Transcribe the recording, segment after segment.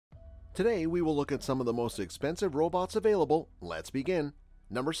Today we will look at some of the most expensive robots available. Let's begin.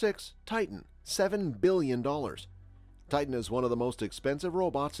 Number 6. Titan, $7 billion. Titan is one of the most expensive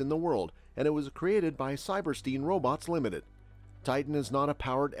robots in the world, and it was created by Cyberstein Robots Limited. Titan is not a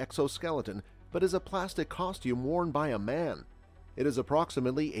powered exoskeleton, but is a plastic costume worn by a man. It is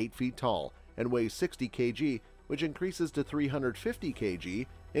approximately 8 feet tall and weighs 60 kg, which increases to 350 kg,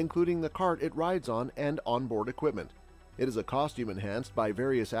 including the cart it rides on and onboard equipment. It is a costume enhanced by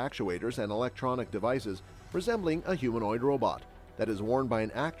various actuators and electronic devices resembling a humanoid robot that is worn by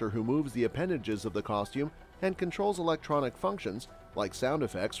an actor who moves the appendages of the costume and controls electronic functions like sound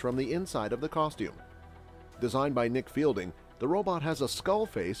effects from the inside of the costume. Designed by Nick Fielding, the robot has a skull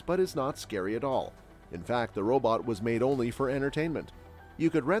face but is not scary at all. In fact, the robot was made only for entertainment. You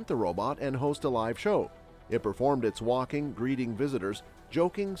could rent the robot and host a live show. It performed its walking, greeting visitors,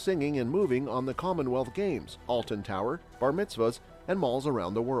 joking, singing, and moving on the Commonwealth Games, Alton Tower, bar mitzvahs, and malls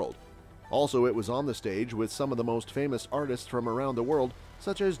around the world. Also, it was on the stage with some of the most famous artists from around the world,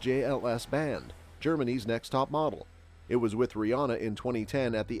 such as JLS Band, Germany's next top model. It was with Rihanna in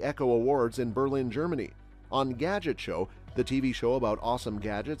 2010 at the Echo Awards in Berlin, Germany. On Gadget Show, the TV show about awesome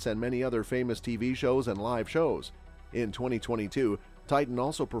gadgets and many other famous TV shows and live shows. In 2022, Titan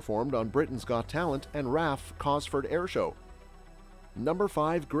also performed on Britain's Got Talent and RAF Cosford Air Show. Number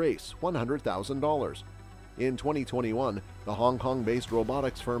 5. Grace, $100,000. In 2021, the Hong Kong-based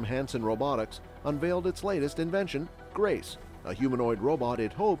robotics firm Hanson Robotics unveiled its latest invention, Grace, a humanoid robot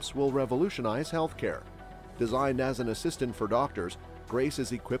it hopes will revolutionize healthcare. Designed as an assistant for doctors, Grace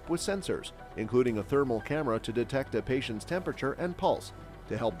is equipped with sensors, including a thermal camera to detect a patient's temperature and pulse,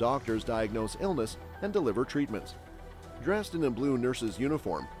 to help doctors diagnose illness and deliver treatments. Dressed in a blue nurse's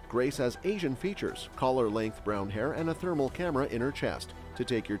uniform, Grace has Asian features, collar-length brown hair, and a thermal camera in her chest to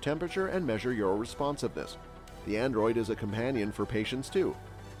take your temperature and measure your responsiveness. The android is a companion for patients too.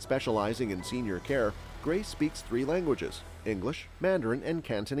 Specializing in senior care, Grace speaks 3 languages, English, Mandarin, and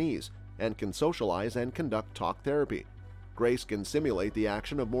Cantonese, and can socialize and conduct talk therapy. Grace can simulate the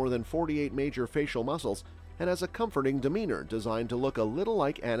action of more than 48 major facial muscles and has a comforting demeanor designed to look a little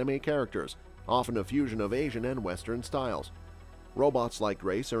like anime characters, often a fusion of Asian and Western styles. Robots like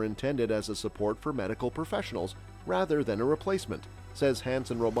Grace are intended as a support for medical professionals rather than a replacement, says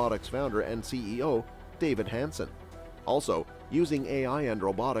Hanson Robotics founder and CEO David Hanson. Also, using AI and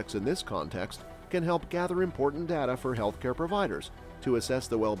robotics in this context can help gather important data for healthcare providers to assess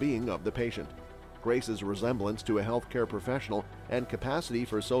the well-being of the patient. Grace's resemblance to a healthcare professional and capacity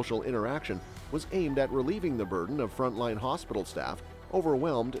for social interaction was aimed at relieving the burden of frontline hospital staff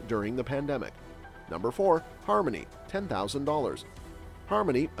overwhelmed during the pandemic. Number 4. Harmony, $10,000.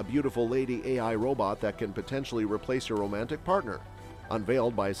 Harmony, a beautiful lady AI robot that can potentially replace your romantic partner.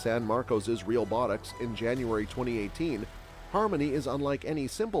 Unveiled by San Marcos' Realbotics in January 2018, Harmony is unlike any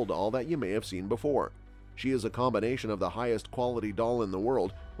simple doll that you may have seen before. She is a combination of the highest quality doll in the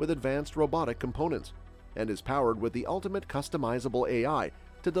world with advanced robotic components, and is powered with the ultimate customizable AI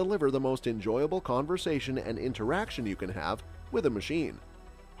to deliver the most enjoyable conversation and interaction you can have with a machine.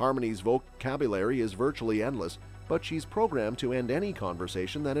 Harmony's vocabulary is virtually endless, but she's programmed to end any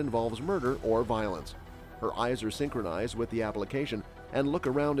conversation that involves murder or violence. Her eyes are synchronized with the application and look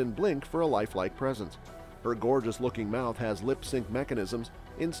around and blink for a lifelike presence. Her gorgeous-looking mouth has lip sync mechanisms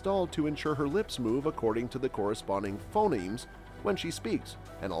installed to ensure her lips move according to the corresponding phonemes when she speaks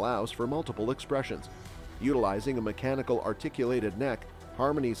and allows for multiple expressions. Utilizing a mechanical articulated neck,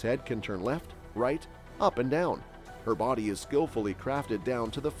 Harmony's head can turn left, right, up, and down. Her body is skillfully crafted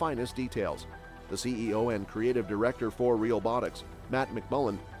down to the finest details. The CEO and creative director for Realbotics, Matt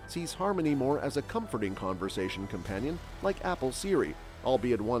McMullen, sees Harmony more as a comforting conversation companion like Apple's Siri,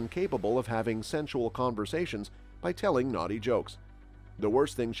 albeit one capable of having sensual conversations by telling naughty jokes. The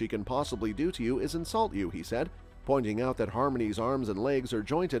worst thing she can possibly do to you is insult you, he said, pointing out that Harmony's arms and legs are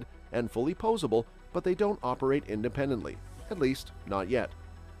jointed and fully posable, but they don't operate independently, at least not yet.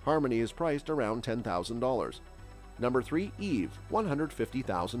 Harmony is priced around $10,000. Number 3. Eve,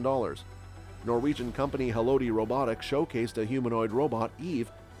 $150,000. Norwegian company Halodi Robotics showcased a humanoid robot,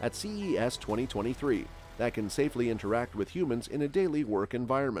 Eve, at CES 2023 that can safely interact with humans in a daily work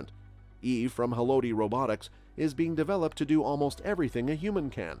environment. Eve from Halodi Robotics is being developed to do almost everything a human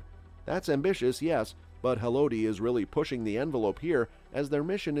can. That's ambitious, yes, but Halodi is really pushing the envelope here, as their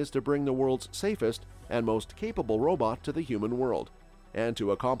mission is to bring the world's safest and most capable robot to the human world. And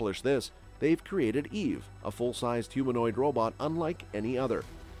to accomplish this, they've created Eve, a full-sized humanoid robot unlike any other.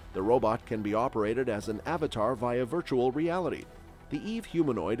 The robot can be operated as an avatar via virtual reality. The Eve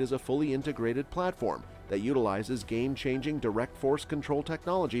humanoid is a fully integrated platform that utilizes game-changing direct force control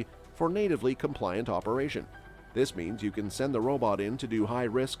technology for natively compliant operation. This means you can send the robot in to do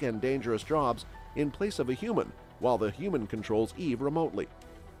high-risk and dangerous jobs in place of a human, while the human controls Eve remotely.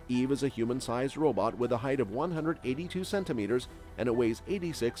 Eve is a human-sized robot with a height of 182 centimeters and it weighs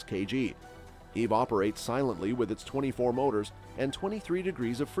 86 kg. Eve operates silently with its 24 motors and 23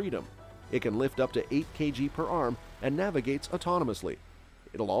 degrees of freedom. It can lift up to 8 kg per arm and navigates autonomously.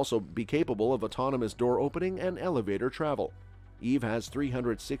 It'll also be capable of autonomous door opening and elevator travel. Eve has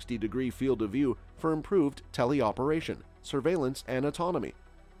 360-degree field of view for improved teleoperation, surveillance, and autonomy.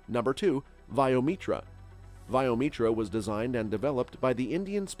 Number 2. Viomitra. Viomitra was designed and developed by the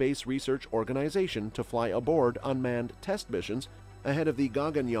Indian Space Research Organization to fly aboard unmanned test missions ahead of the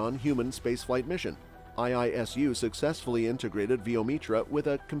Gaganyaan human spaceflight mission. IISU successfully integrated Viomitra with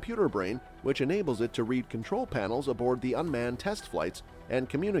a computer brain which enables it to read control panels aboard the unmanned test flights and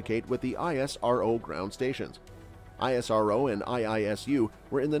communicate with the ISRO ground stations. ISRO and IISU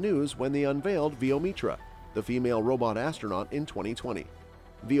were in the news when they unveiled Viomitra, the female robot astronaut, in 2020.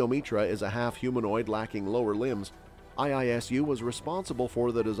 Viomitra is a half-humanoid lacking lower limbs. IISU was responsible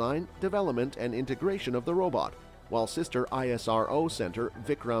for the design, development, and integration of the robot, while sister ISRO center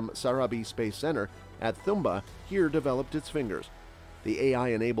Vikram Sarabhi Space Center at Thumba here developed its fingers. The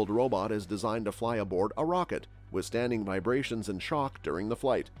AI-enabled robot is designed to fly aboard a rocket, withstanding vibrations and shock during the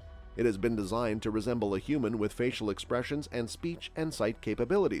flight. It has been designed to resemble a human with facial expressions and speech and sight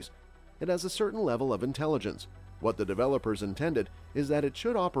capabilities. It has a certain level of intelligence. What the developers intended is that it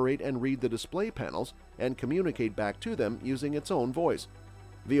should operate and read the display panels and communicate back to them using its own voice.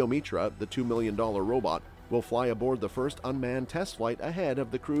 Viomitra, the $2 million robot, will fly aboard the first unmanned test flight ahead of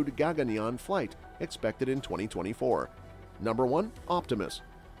the crewed Gaganyaan flight, expected in 2024. Number 1. Optimus.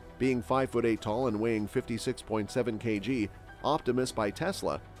 Being 5'8" tall and weighing 56.7 kg, Optimus by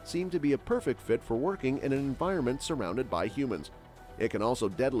Tesla seemed to be a perfect fit for working in an environment surrounded by humans. It can also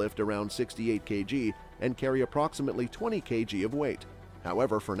deadlift around 68 kg and carry approximately 20 kg of weight.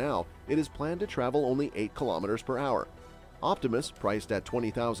 However, for now, it is planned to travel only 8 km per hour. Optimus, priced at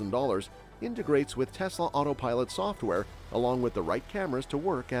 $20,000, integrates with Tesla Autopilot software along with the right cameras to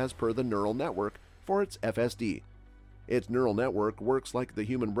work as per the neural network for its FSD. Its neural network works like the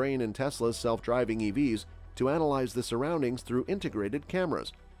human brain in Tesla's self-driving EVs to analyze the surroundings through integrated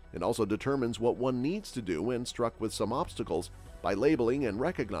cameras. It also determines what one needs to do when struck with some obstacles by labeling and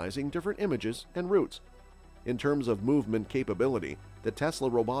recognizing different images and routes. In terms of movement capability, the Tesla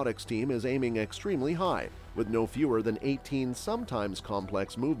robotics team is aiming extremely high, with no fewer than 18 sometimes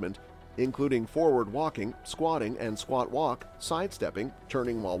complex movement, including forward walking, squatting and squat walk, sidestepping,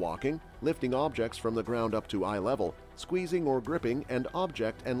 turning while walking, lifting objects from the ground up to eye level, squeezing or gripping an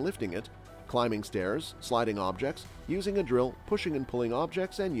object and lifting it, climbing stairs, sliding objects, using a drill, pushing and pulling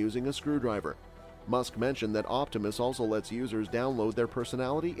objects, and using a screwdriver. Musk mentioned that Optimus also lets users download their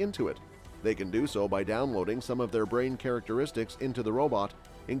personality into it. They can do so by downloading some of their brain characteristics into the robot,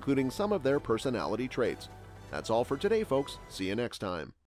 including some of their personality traits. That's all for today, folks. See you next time.